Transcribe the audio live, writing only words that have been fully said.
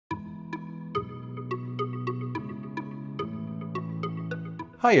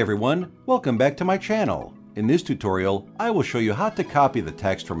Hi everyone, welcome back to my channel. In this tutorial, I will show you how to copy the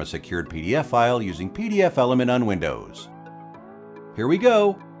text from a secured PDF file using PDFelement on Windows. Here we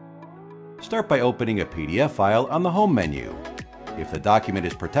go! Start by opening a PDF file on the Home menu. If the document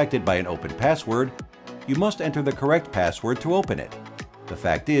is protected by an open password, you must enter the correct password to open it. The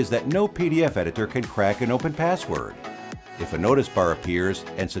fact is that no PDF editor can crack an open password. If a notice bar appears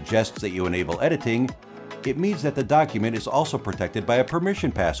and suggests that you enable editing, it means that the document is also protected by a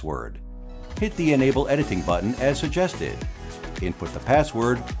permission password. Hit the Enable Editing button as suggested. Input the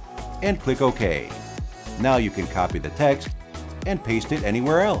password and click OK. Now you can copy the text and paste it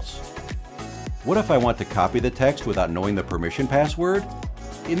anywhere else. What if I want to copy the text without knowing the permission password?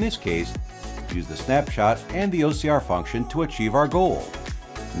 In this case, use the snapshot and the OCR function to achieve our goal.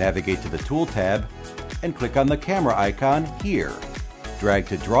 Navigate to the Tool tab and click on the camera icon here. Drag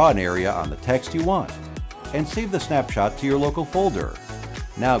to draw an area on the text you want, and save the snapshot to your local folder.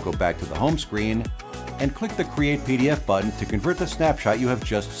 Now go back to the home screen and click the Create PDF button to convert the snapshot you have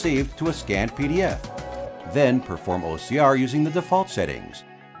just saved to a scanned PDF. Then perform OCR using the default settings.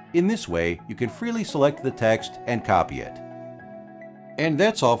 In this way, you can freely select the text and copy it. And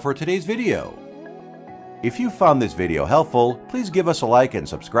that's all for today's video. If you found this video helpful, please give us a like and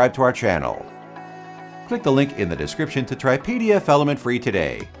subscribe to our channel. Click the link in the description to try PDFelement free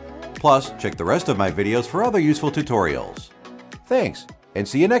today. Plus, check the rest of my videos for other useful tutorials. Thanks, and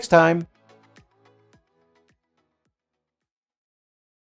see you next time!